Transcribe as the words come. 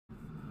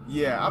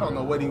Yeah, I don't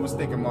know what he was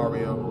thinking,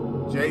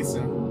 Mario.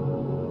 Jason.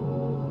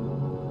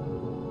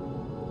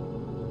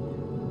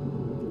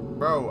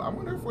 Bro, I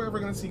wonder if we're ever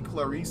gonna see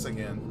Clarice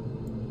again.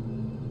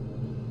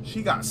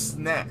 She got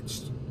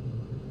snatched.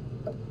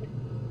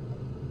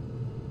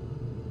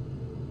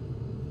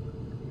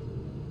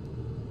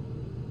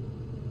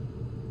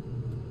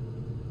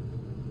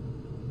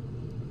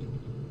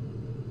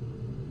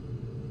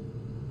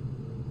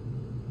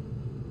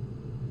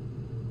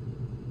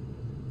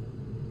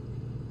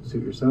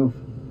 Suit yourself.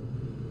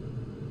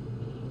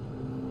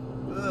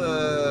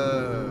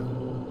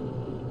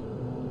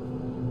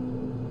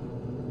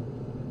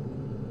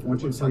 I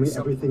want you to tell me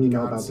everything you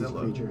know about these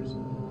creatures.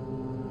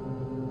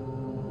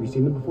 Have you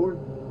seen them before?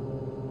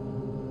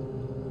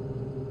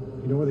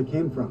 You know where they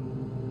came from?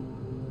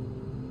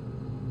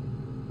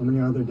 How many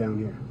are there down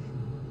here?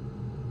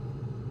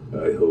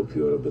 I hope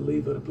you're a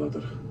believer,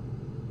 brother.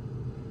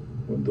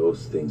 When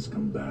those things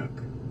come back,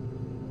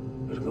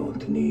 we're going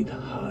to need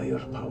higher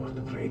power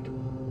to pray to.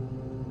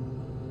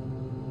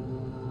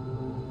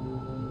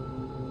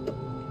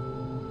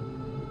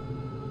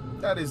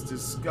 That is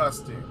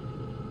disgusting.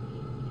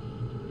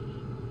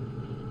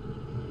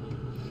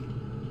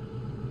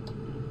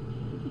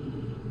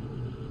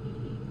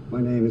 My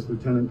name is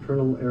Lieutenant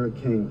Colonel Eric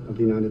King of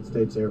the United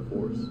States Air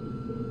Force.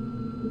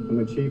 I'm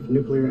the Chief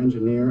Nuclear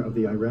Engineer of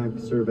the Iraq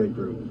Survey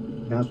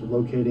Group, tasked with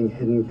locating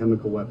hidden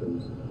chemical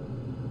weapons.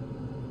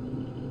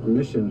 Our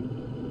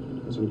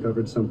mission has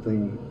uncovered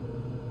something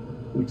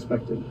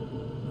unexpected.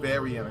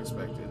 Very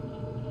unexpected.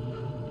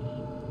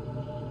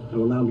 I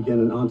will now begin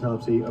an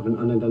autopsy of an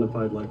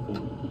unidentified life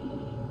form.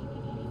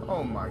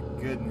 Oh my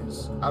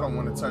goodness. I don't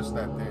want to touch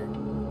that thing.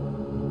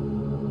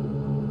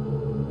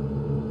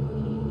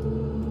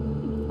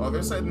 Oh,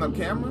 they're setting up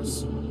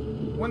cameras?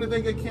 When did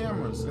they get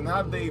cameras? And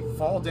how did they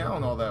fall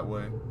down all that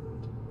way?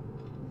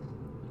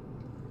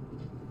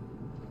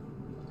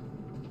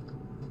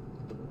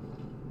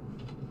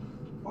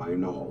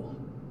 Final.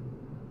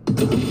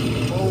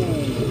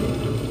 Oh.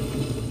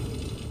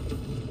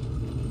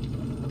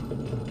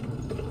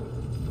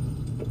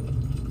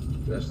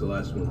 That's the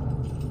last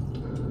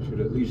one.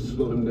 Should at least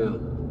slow them down.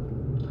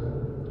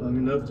 Long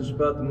enough to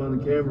spot them on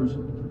the cameras.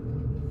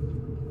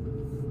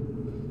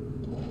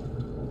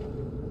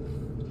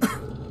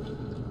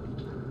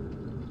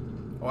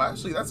 Oh,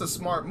 actually, that's a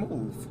smart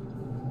move.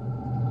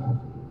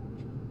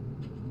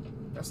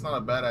 That's not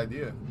a bad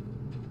idea.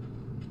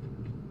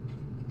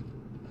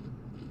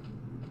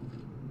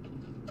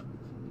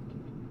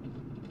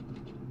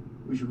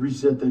 We should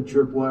reset that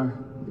jerk wire.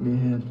 Give me a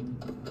hand.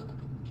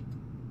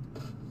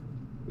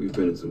 We've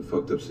been in some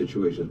fucked up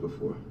situations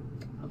before.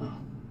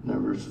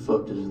 Never as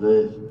fucked as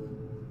this.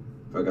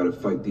 If I gotta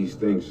fight these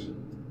things,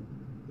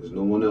 there's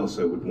no one else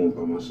I would want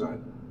by my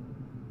side.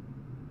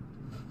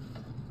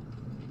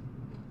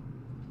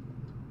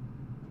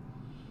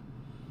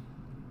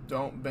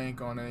 Don't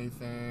bank on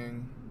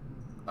anything.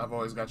 I've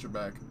always got your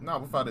back. No,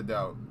 without a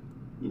doubt.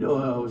 You know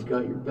I always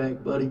got your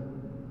back, buddy.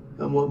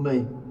 Come with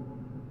me.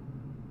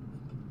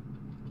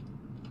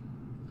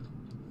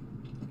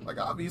 Like,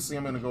 obviously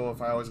I'm gonna go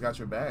if I always got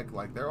your back.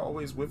 Like, they're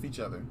always with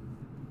each other.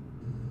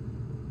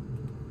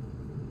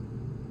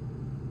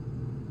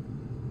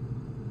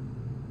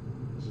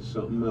 This is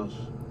something else.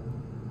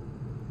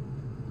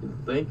 You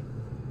think?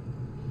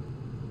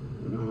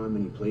 You know how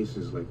many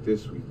places like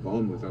this we've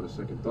bombed without a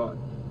second thought?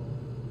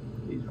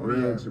 These Oh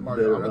yeah, rags are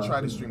Mario, better I'm gonna off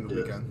try to than stream the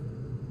death. weekend.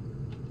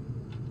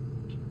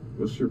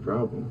 What's your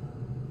problem?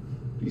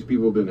 These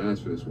people didn't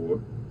ask for this war.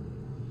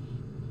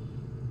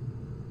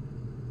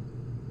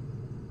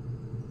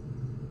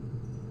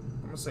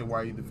 I'm gonna say,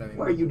 why are you defending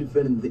Why are you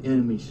defending the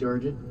enemy,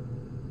 Sergeant?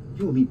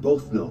 You and me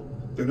both know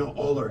they're not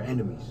all our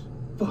enemies.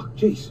 Fuck,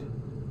 Jason.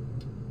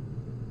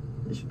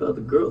 This about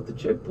the girl at the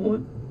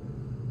checkpoint?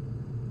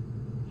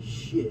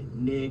 Shit,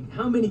 Nick.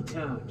 How many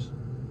times?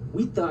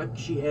 We thought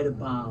she had a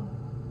bomb.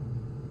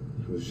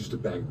 It was just a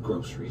bag of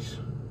groceries.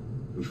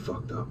 We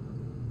fucked up.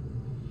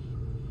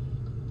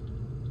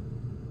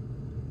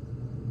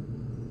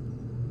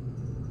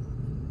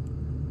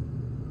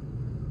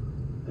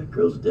 That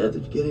girl's death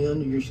is getting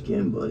under your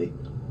skin, buddy.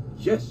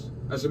 Yes,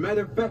 as a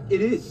matter of fact,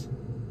 it is.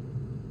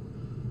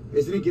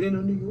 Isn't it getting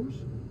under yours?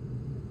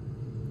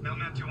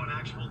 Melmap 2 on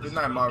actual. Good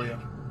night, Mario.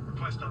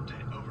 Request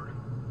update. Over.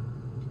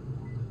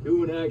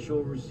 Doing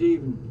actual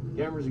receiving.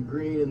 Cameras are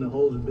green and the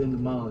holes have been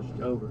demolished.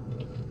 Over.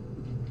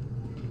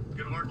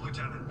 Good work,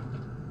 Lieutenant.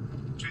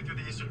 Retreat through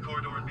the eastern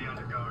corridor and be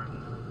under guard.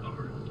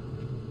 Over.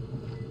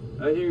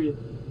 I hear you.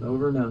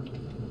 Over now.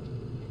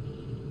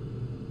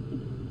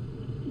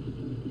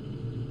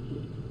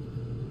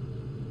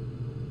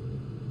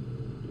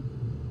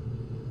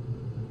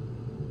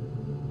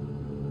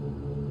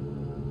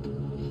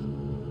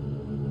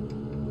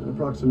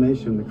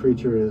 Approximation, the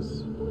creature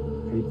is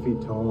 8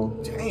 feet tall.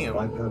 Damn.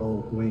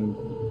 Bipedal, winged.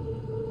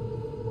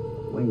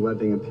 Wing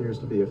webbing appears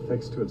to be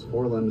affixed to its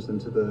forelimbs and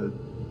to the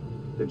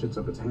digits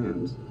of its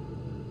hands.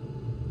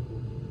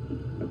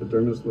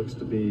 Epidermis looks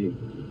to be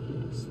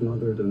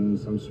smothered in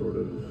some sort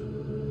of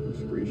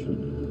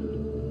excretion.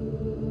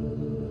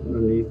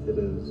 Underneath it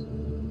is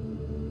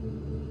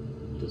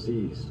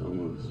Diseased,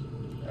 almost.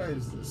 That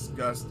is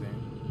disgusting.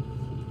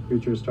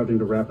 Creature starting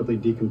to rapidly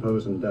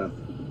decompose in death.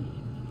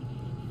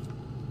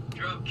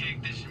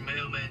 Dropkick, this is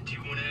Mailman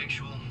 2-1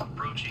 Actual,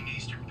 approaching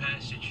Eastern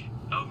Passage.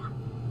 Over.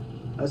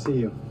 I see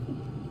you.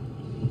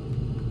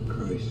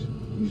 Christ,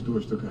 these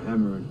doors took a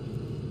hammering.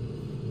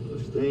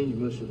 Those things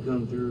must have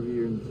come through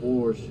here in the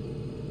force.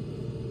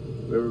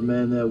 Whoever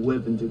manned that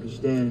weapon took a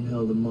stand and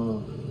held them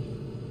off.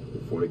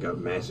 Before they got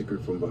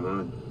massacred from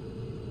behind.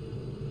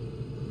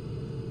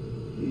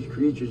 These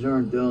creatures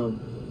aren't dumb.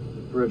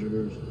 They're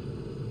predators.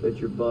 Bet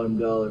your bottom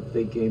dollar if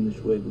they came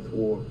this way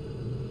before,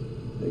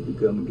 they could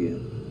come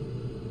again.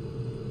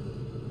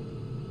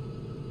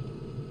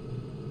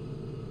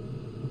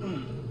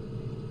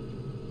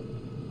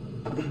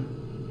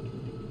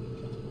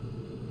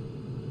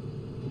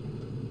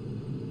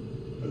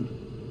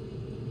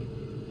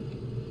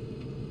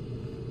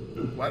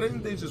 Why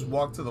didn't they just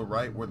walk to the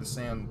right where the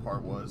sand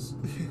part was?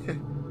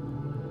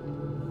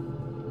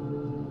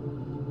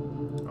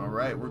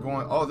 Alright, we're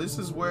going... Oh, this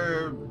is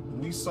where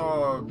we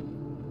saw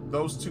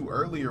those two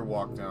earlier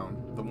walk down.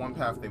 The one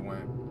path they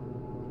went.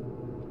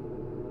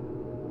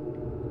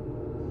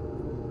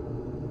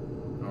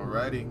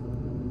 Alrighty.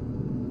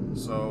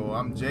 So,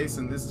 I'm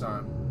Jason this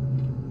time.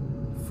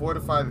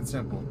 Fortify the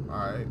temple.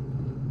 Alright.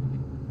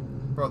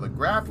 Bro, the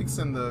graphics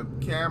and the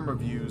camera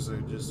views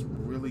are just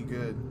really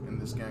good in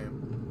this game.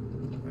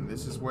 And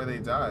this is where they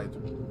died.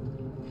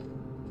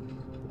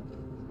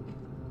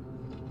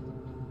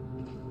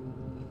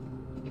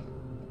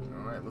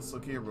 Alright, let's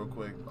look here real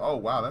quick. Oh,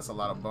 wow, that's a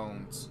lot of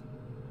bones.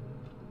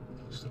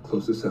 It's the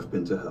closest I've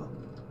been to hell.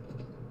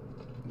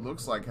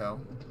 Looks like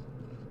hell.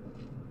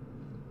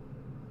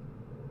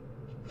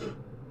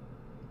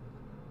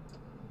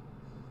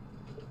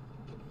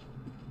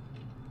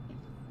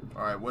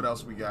 Alright, what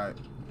else we got?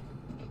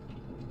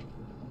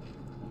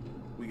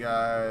 We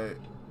got...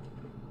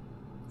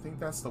 I think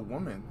that's the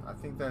woman. I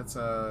think that's,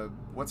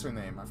 what's her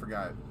name? I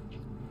forgot.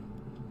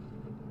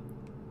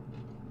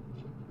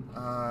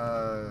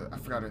 I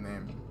forgot her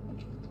name.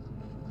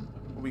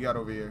 What we got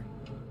over here?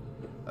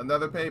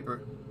 Another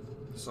paper.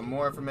 Some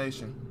more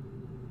information.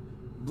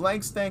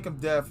 Blank stank of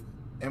death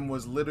and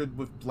was littered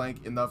with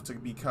blank enough to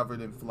be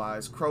covered in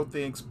flies. Crow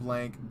thinks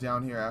blank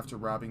down here after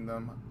robbing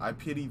them. I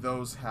pity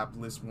those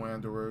hapless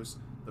wanderers.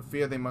 The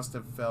fear they must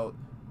have felt.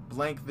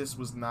 Blank, this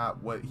was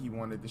not what he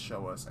wanted to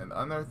show us. An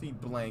unearthly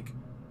blank.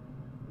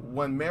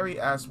 When Mary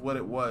asked what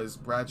it was,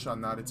 Bradshaw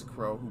nodded to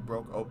Crow, who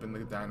broke open the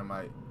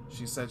dynamite.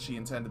 She said she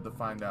intended to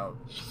find out.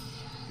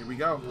 Here we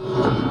go.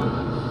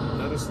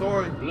 Another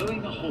story.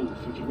 Blowing a hole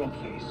through the rock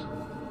face,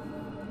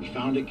 we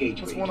found a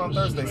gateway What's going to on a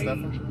Thursday,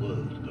 strange Stefan?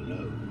 world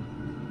below.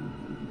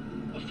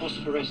 A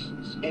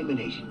phosphorescence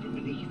emanating from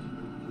beneath,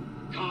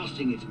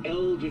 casting its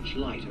eldritch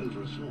light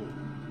over us all.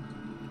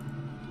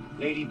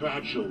 Lady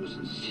Bradshaw was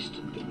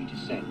insistent that we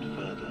descend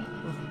further.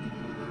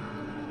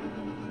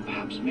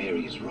 Perhaps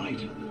Mary is right,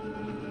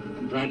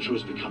 and Bradshaw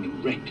is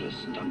becoming reckless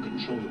and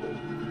uncontrollable.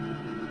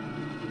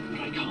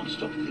 But I can't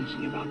stop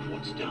thinking about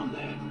what's down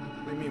there.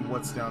 What do you mean,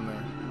 what's down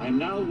there? I am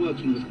now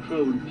working with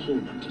Crow and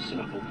Pullman to set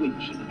up a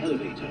winch and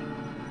elevator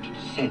to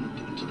descend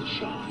into the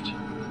shaft.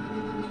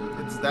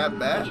 It's that What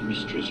bad?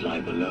 mysteries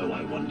lie below,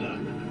 I wonder,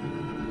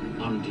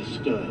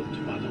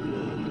 undisturbed by the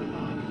world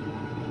above.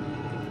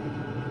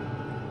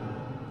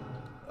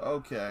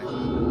 Okay.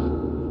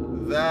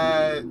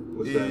 That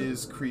What's that?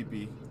 is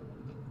creepy.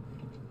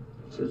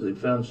 Says they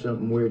found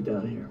something weird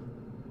down here.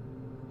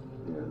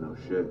 Yeah, no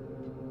shit.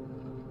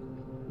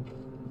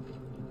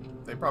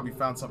 They probably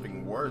found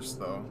something worse,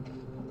 though.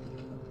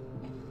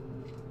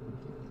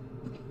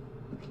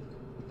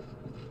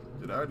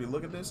 Did I already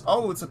look at this?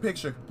 Oh, it's a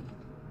picture.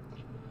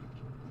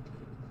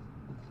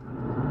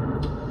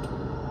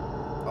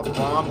 A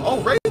bomb.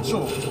 Oh,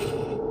 Rachel!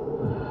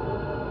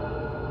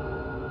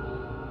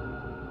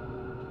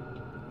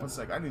 One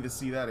sec, I need to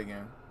see that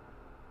again.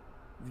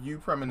 View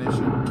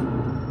premonition.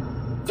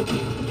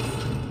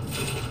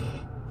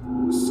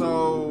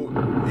 So,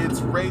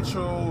 it's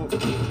Rachel.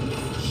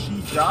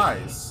 She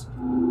dies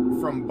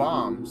from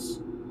bombs.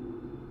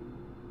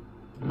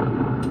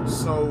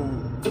 So,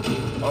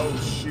 oh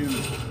shoot.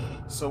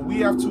 So we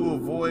have to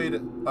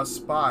avoid a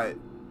spot.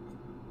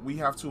 We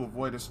have to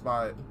avoid a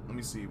spot. Let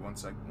me see, one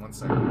sec.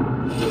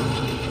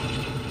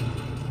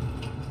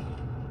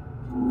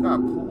 Who got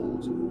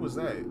pulled? Who was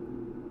that?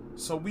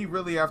 So we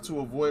really have to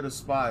avoid a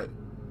spot.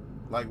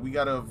 Like, we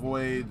gotta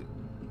avoid,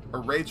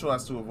 or Rachel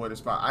has to avoid a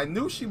spot. I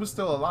knew she was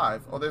still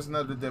alive. Oh, there's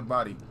another dead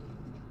body.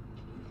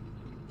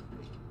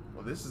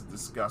 Well, this is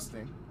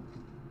disgusting.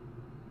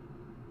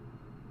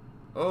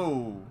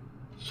 Oh.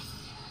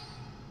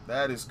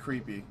 That is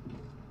creepy.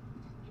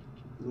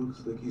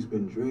 Looks like he's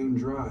been drained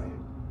dry.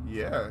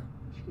 Yeah.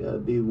 It's gotta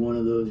be one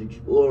of those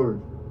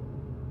explorers.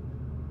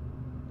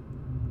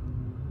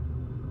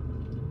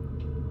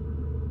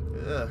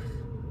 Ugh.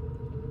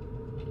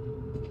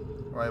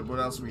 Alright, what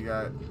else we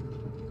got?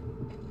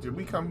 Did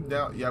we come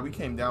down? Yeah, we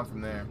came down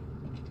from there.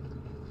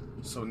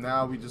 So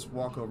now we just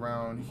walk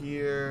around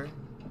here.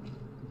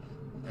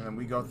 And then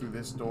we go through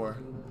this door.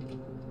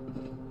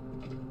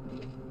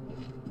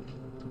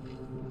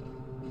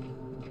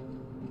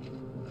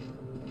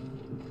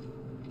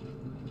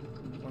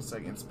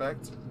 sec.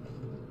 Inspect.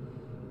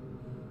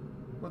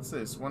 What's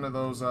this? One of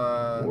those,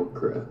 More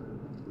crap.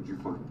 What'd you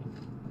find?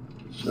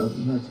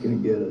 Nothing that's gonna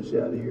get us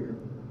out of here.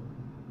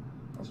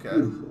 It's Okay.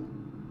 beautiful.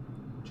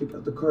 Check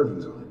out the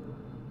carvings on it.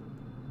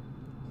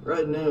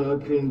 Right now, I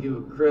couldn't give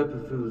a crap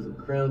if it was the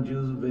crown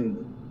jewels of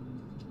England.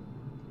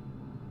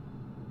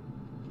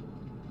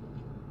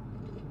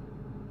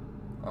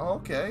 Oh,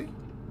 okay.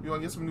 You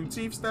want to get some new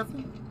teeth,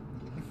 Stefan?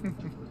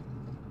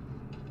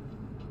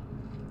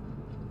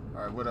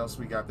 Alright, what else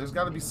we got? There's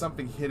got to be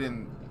something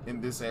hidden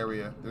in this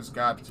area. There's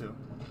got to.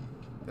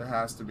 There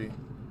has to be.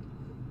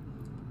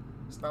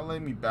 It's not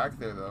letting me back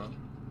there, though.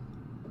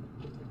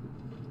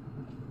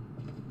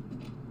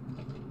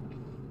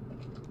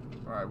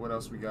 Alright, what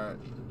else we got?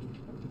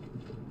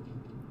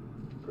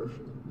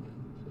 Perfect.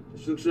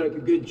 This looks like a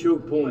good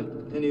choke point.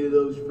 Any of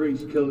those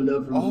freaks coming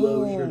up from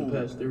below sure to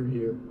pass through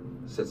here.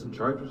 Set some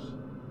charges.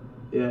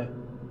 Yeah.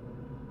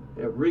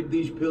 Yeah, rig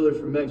these pillars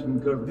for maximum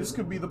coverage. This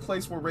could be the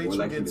place where More Rachel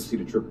likely to gets see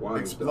the trip wires,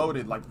 though.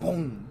 exploded, like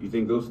boom. You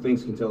think those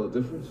things can tell the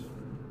difference?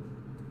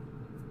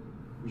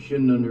 We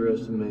shouldn't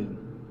underestimate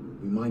them.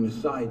 We mine the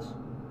sides.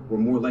 We're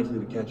more likely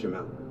to catch them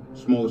out.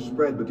 Smaller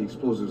spread, but the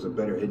explosives are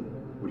better hidden.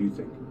 What do you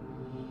think?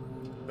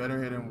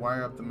 Better hidden,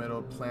 wire up the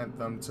middle, plant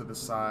them to the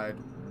side.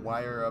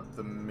 Wire up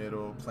the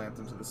middle, plant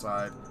them to the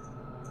side.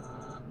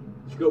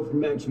 Let's go for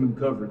maximum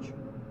coverage.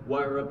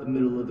 Wire up the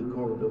middle of the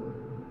corridor.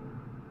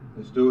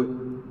 Let's do it.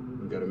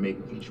 We gotta make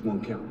each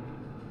one count.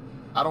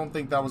 I don't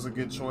think that was a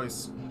good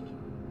choice.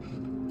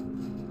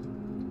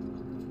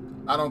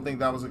 I don't think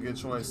that was a good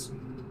choice.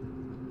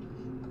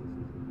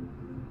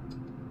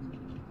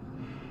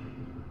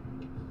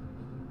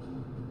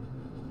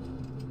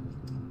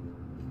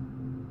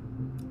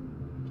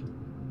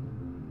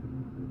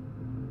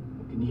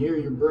 I can hear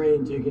your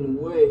brain ticking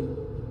away.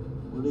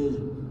 What is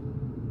it?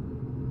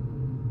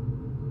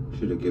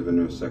 Should have given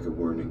her a second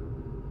warning.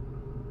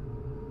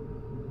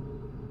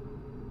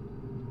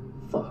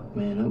 Fuck,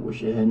 man, I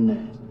wish I hadn't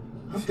asked.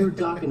 I'm through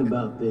talking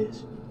about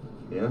this.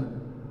 Yeah?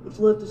 What's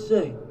left to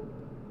say?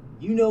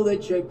 You know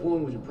that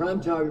checkpoint was a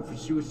prime target for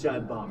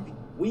suicide bombers.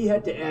 We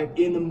had to act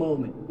in the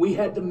moment. We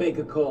had to make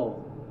a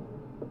call.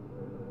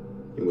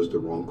 It was the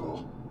wrong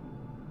call.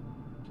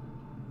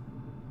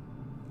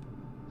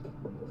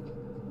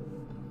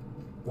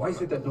 Why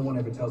is it that no one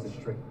ever tells us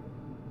straight?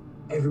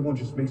 Everyone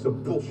just makes up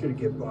bullshit to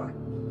get by.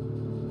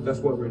 That's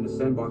why we're in the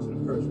sandbox in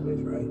the first place,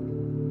 right?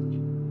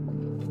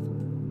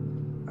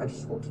 I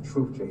just want the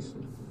truth,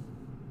 Jason.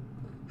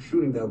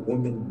 Shooting that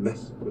woman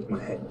messed with my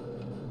head.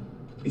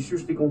 You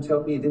seriously gonna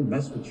tell me it didn't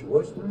mess with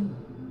yours, man?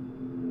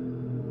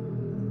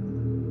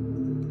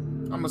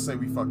 I'm gonna say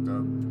we fucked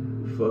up.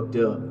 We fucked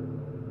up.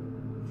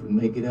 If we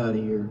make it out of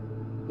here,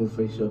 we'll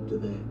face up to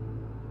that.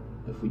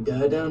 If we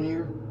die down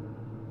here,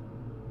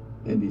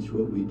 maybe it's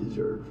what we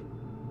deserve.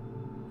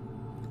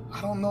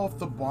 I don't know if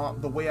the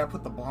way I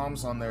put the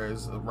bombs on there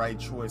is the right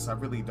choice. I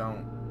really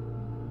don't.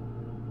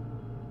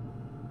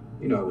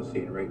 You know I was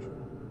seeing Rachel.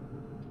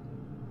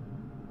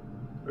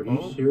 Are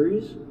you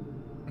serious?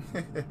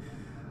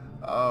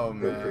 Oh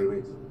Good 3 man,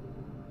 weeks.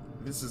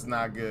 this is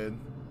not good.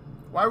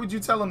 Why would you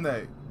tell him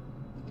that?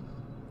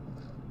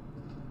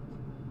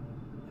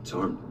 It's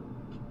armed.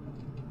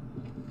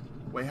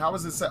 Wait, how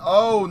was it said?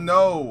 Oh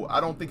no, I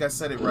don't think I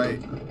said it right.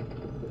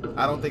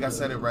 I don't think I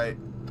said it right.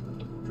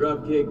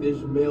 Dropkick, this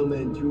is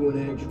Mailman 2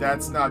 in action.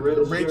 That's not Red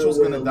good. Rachel's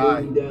gonna stairwell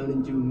die. leading down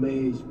into a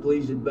maze.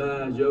 Please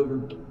advise,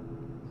 over.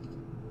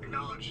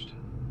 Acknowledged.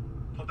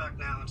 Pull back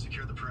now and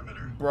secure the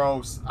perimeter.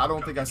 Bros, I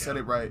don't think I said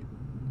it right.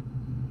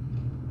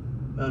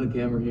 Found a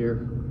camera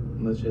here.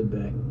 Let's head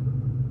back.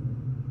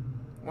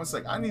 One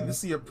sec, I need to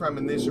see a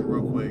premonition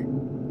real quick.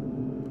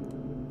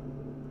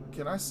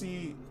 Can I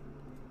see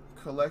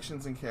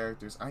collections and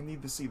characters? I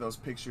need to see those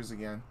pictures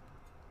again.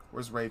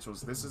 Where's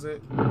Rachel's? This is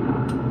it?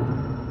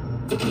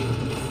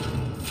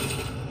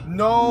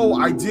 No,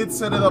 I did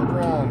set it up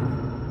wrong.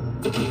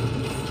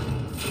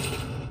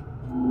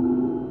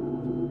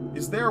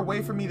 Is there a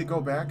way for me to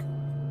go back?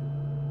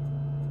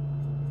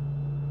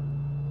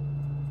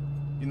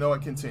 You know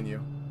what?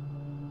 Continue.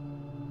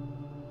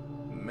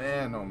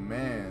 Man, oh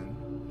man.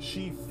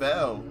 She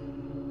fell.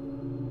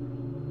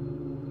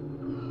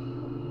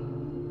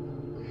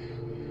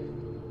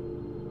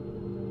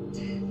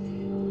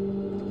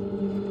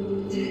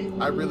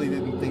 I really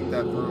didn't think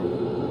that through.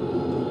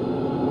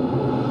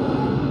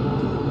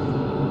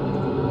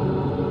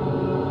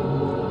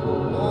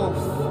 Oh,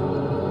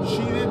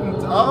 she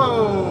didn't.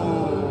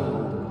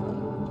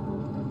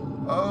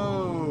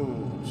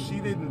 Oh, she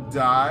didn't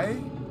die.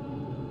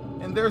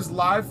 And there's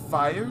live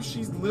fire.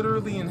 She's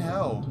literally in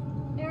hell.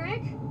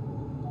 Eric?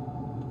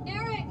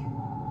 Eric?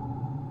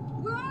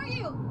 Where are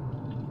you?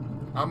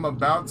 I'm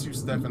about to,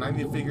 Stefan. I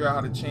need to figure out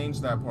how to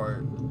change that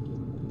part.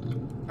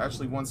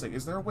 Actually, one sec.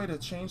 Is there a way to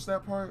change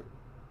that part?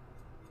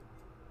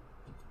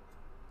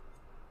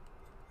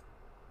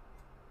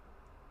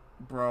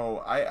 Bro,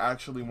 I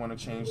actually want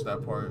to change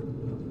that part.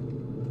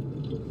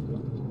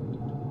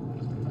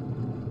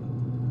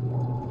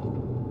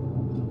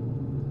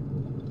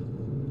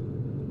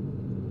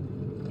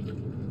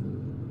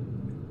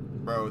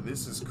 Bro,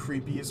 this is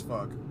creepy as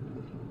fuck.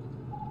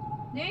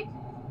 Nick?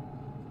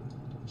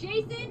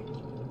 Jason?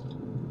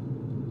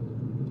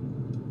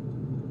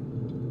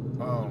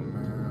 Oh,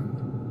 man.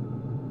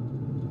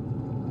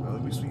 Well,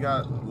 at least we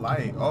got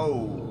light.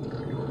 Oh.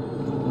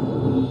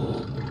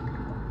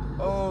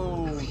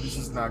 Oh, this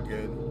is not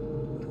good.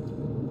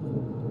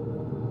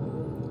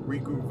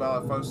 Regroup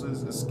valid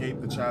forces,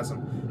 escape the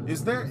chasm.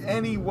 Is there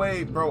any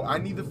way, bro, I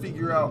need to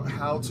figure out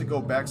how to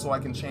go back so I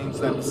can change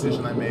that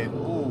decision I made.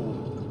 Ooh.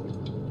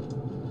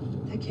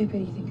 That can't be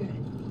anything good.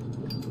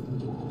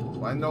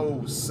 Well, I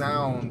know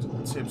sound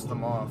tips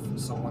them off,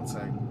 so one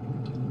sec.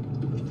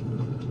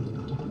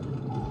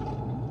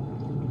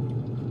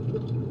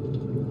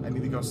 I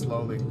need to go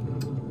slowly.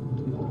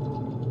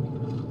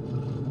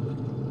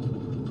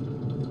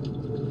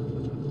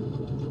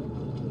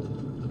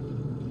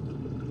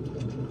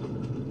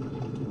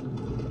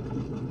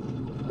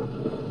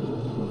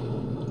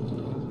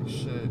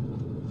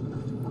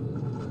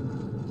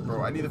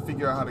 I need to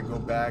figure out how to go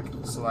back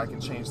so I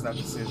can change that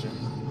decision.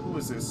 Who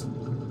is this?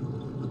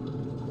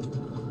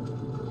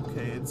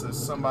 Okay, it's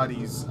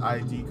somebody's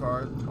ID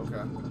card.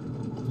 Okay.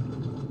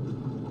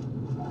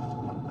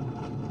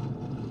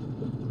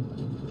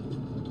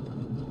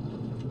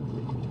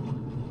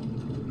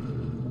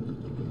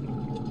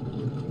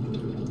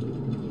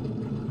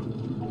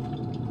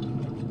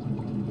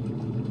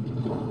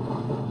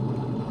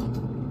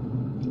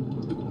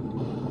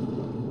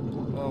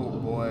 Oh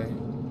boy.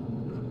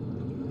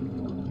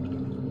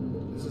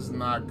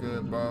 Not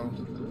good, bro.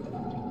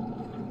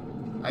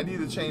 I need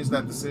to change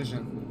that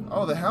decision.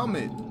 Oh, the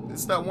helmet.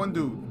 It's that one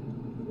dude.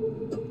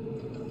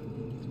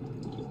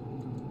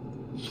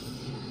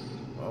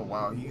 Oh,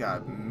 wow. He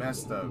got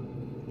messed up.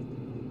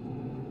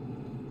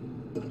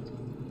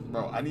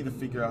 Bro, I need to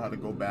figure out how to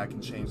go back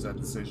and change that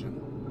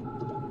decision.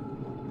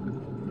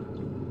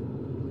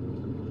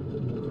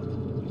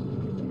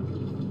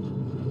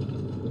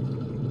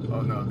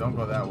 Oh, no. Don't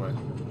go that way.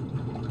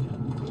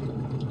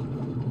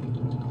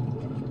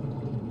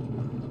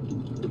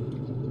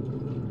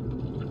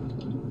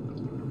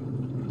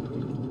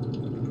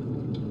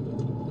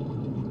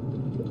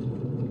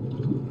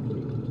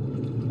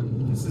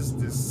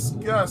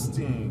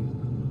 Disgusting.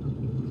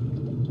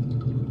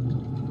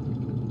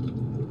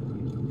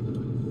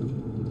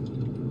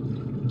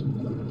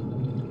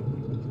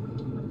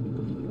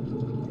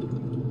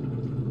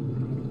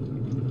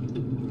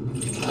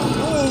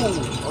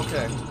 Oh,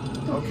 okay.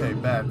 Okay,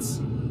 bats.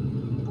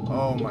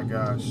 Oh my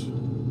gosh.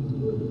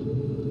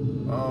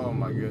 Oh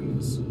my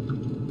goodness.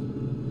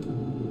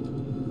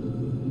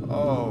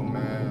 Oh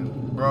man.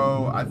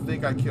 Bro, I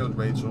think I killed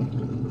Rachel.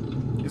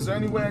 Is there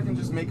any way I can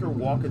just make her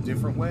walk a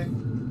different way?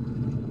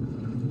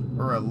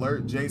 Or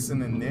alert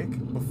Jason and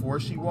Nick before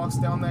she walks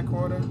down that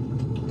corridor?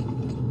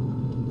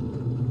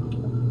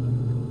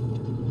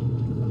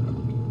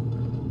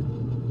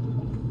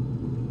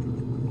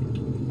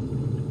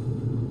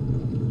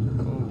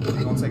 Oh,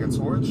 you gonna take a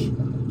torch?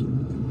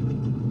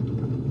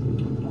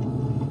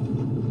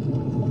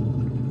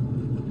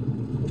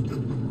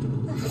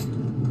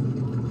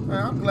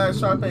 Man, I'm glad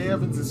Sharpay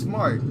Evans is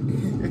smart.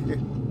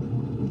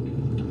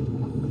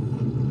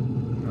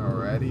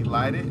 Alrighty,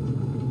 light it.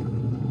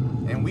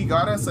 And we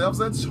got ourselves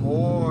a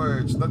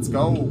torch. Let's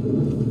go.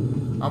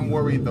 I'm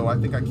worried though. I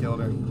think I killed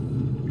her.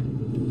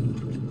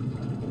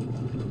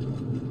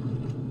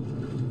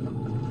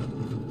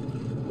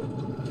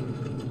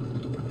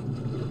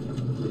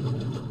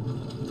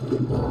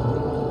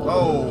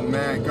 Oh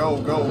man, go,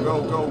 go,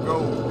 go, go,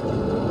 go.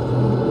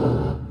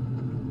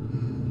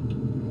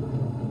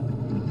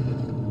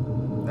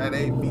 That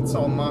 8 feet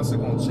tall monster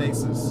gonna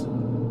chase us.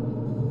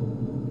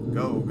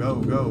 Go, go,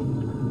 go.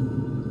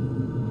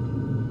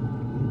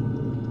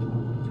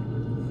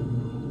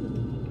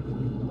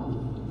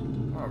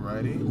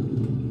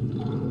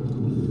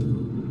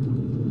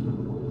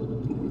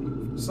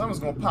 Someone's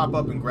gonna pop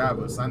up and grab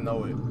us. I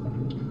know it.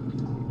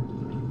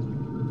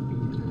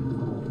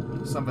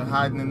 Something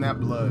hiding in that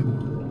blood.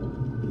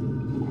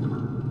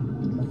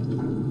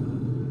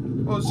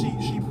 Well,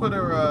 she put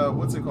her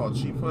what's it called?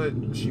 She put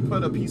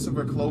a piece of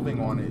her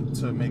clothing on it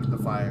to make the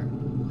fire.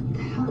 What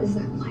the hell is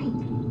that light?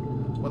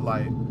 What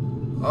light?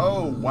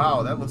 Oh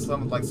wow, that looks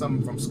like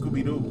something from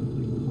Scooby-Doo.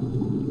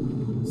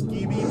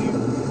 Scooby-Doo.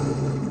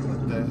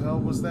 What the hell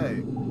was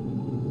that?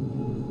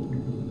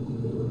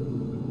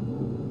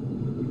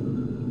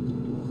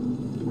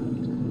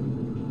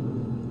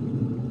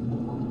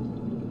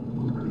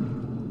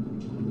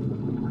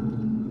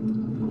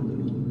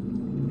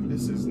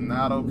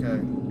 Not okay.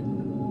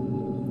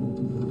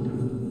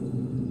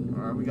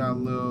 Alright, we got a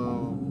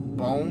little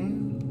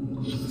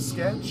bone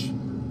sketch.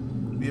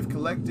 We have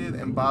collected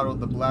and bottled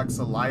the black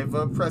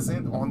saliva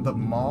present on the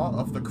maw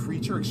of the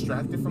creature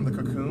extracted from the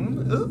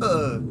cocoon.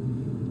 Ugh.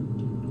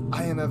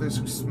 I and others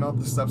who smelt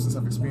the substance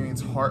have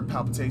experienced heart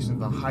palpitations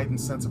and a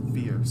heightened sense of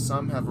fear.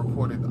 Some have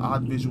reported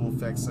odd visual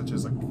effects such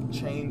as a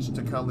change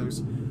to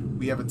colors.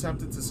 We have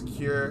attempted to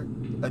secure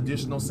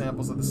additional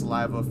samples of the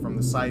saliva from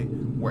the site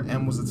where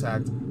M was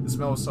attacked. The The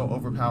smell was so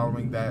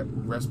overpowering that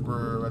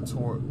respirators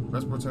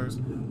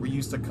were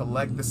used to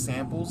collect the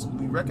samples.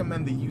 We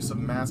recommend the use of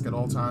masks at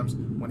all times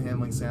when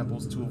handling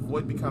samples to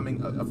avoid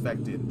becoming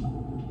affected.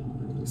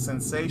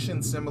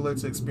 Sensation similar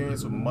to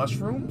experience with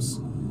mushrooms?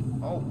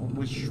 Oh,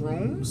 with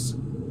shrooms?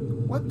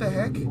 What the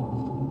heck?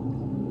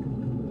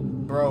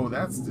 Bro,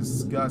 that's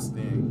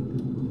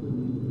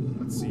disgusting.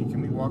 Let's see,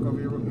 can we walk over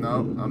here?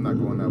 No, I'm not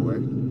going that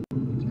way.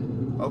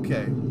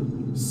 Okay,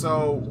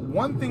 so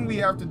one thing we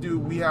have to do,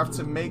 we have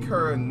to make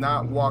her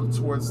not walk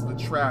towards the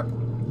trap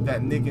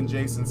that Nick and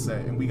Jason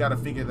set, and we got to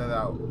figure that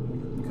out.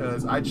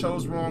 Because I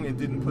chose wrong and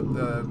didn't put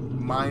the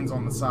mines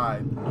on the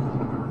side.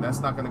 That's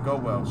not going to go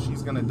well.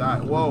 She's going to die.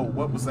 Whoa,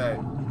 what was that?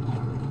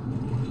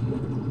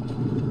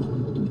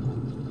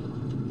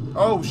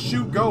 Oh,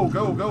 shoot, go,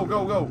 go, go,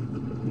 go, go.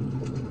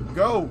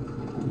 Go.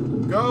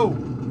 Go.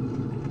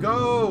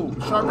 Go.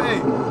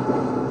 Sharpay.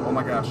 Oh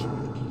my gosh.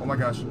 Oh my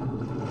gosh.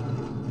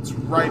 It's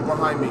right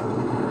behind me.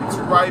 It's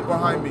right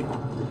behind me.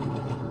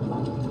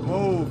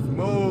 Move,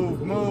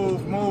 move,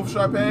 move, move,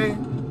 Sharpay.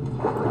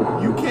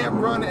 You can't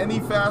run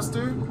any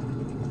faster.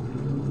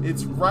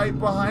 It's right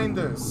behind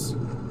us.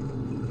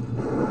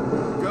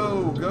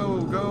 Go,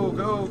 go, go,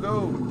 go,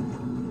 go.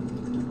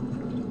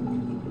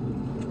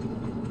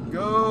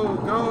 Go,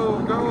 go,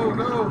 go,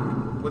 go.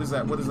 What is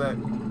that? What is that?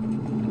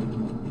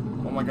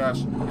 Oh my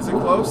gosh. Is it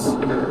close?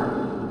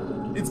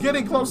 It's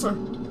getting closer.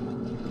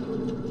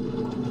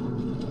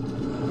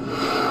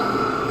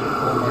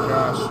 Oh my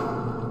gosh.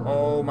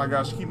 Oh my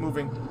gosh. Keep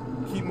moving.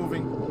 Keep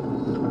moving.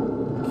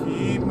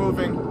 Keep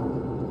moving.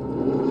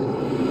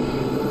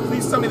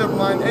 Please tell me they're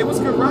blind. Hey, what's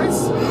good,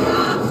 Rice?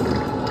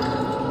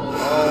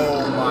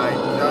 Oh my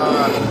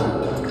gosh.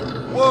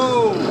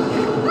 Whoa.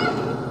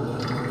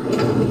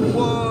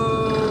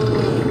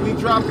 Whoa. We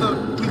dropped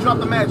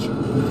the match.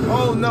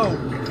 Oh no.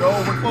 No,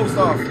 we're closed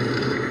off.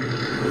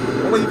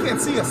 Oh wait, you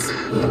can't see us.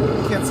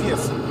 You can't see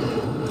us.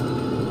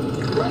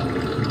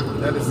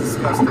 That is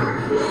disgusting. Never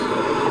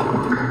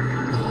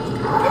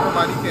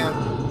mind, you can.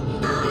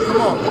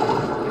 Come on.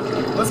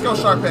 Let's go,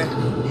 Sharpay.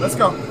 Let's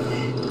go.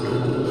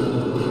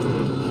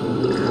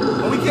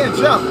 Oh, we can't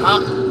jump.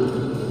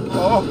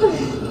 Oh.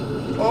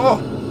 Oh.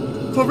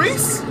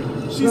 Clarice?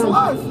 She's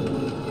alive.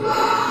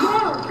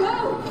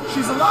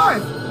 She's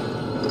alive.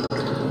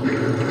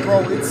 Bro,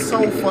 it's so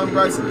fun,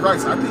 Bryce.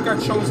 Bryce, I think I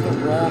chose the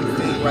wrong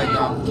thing right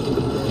now.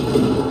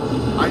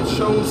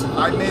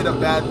 I made a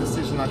bad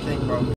decision, I think, bro.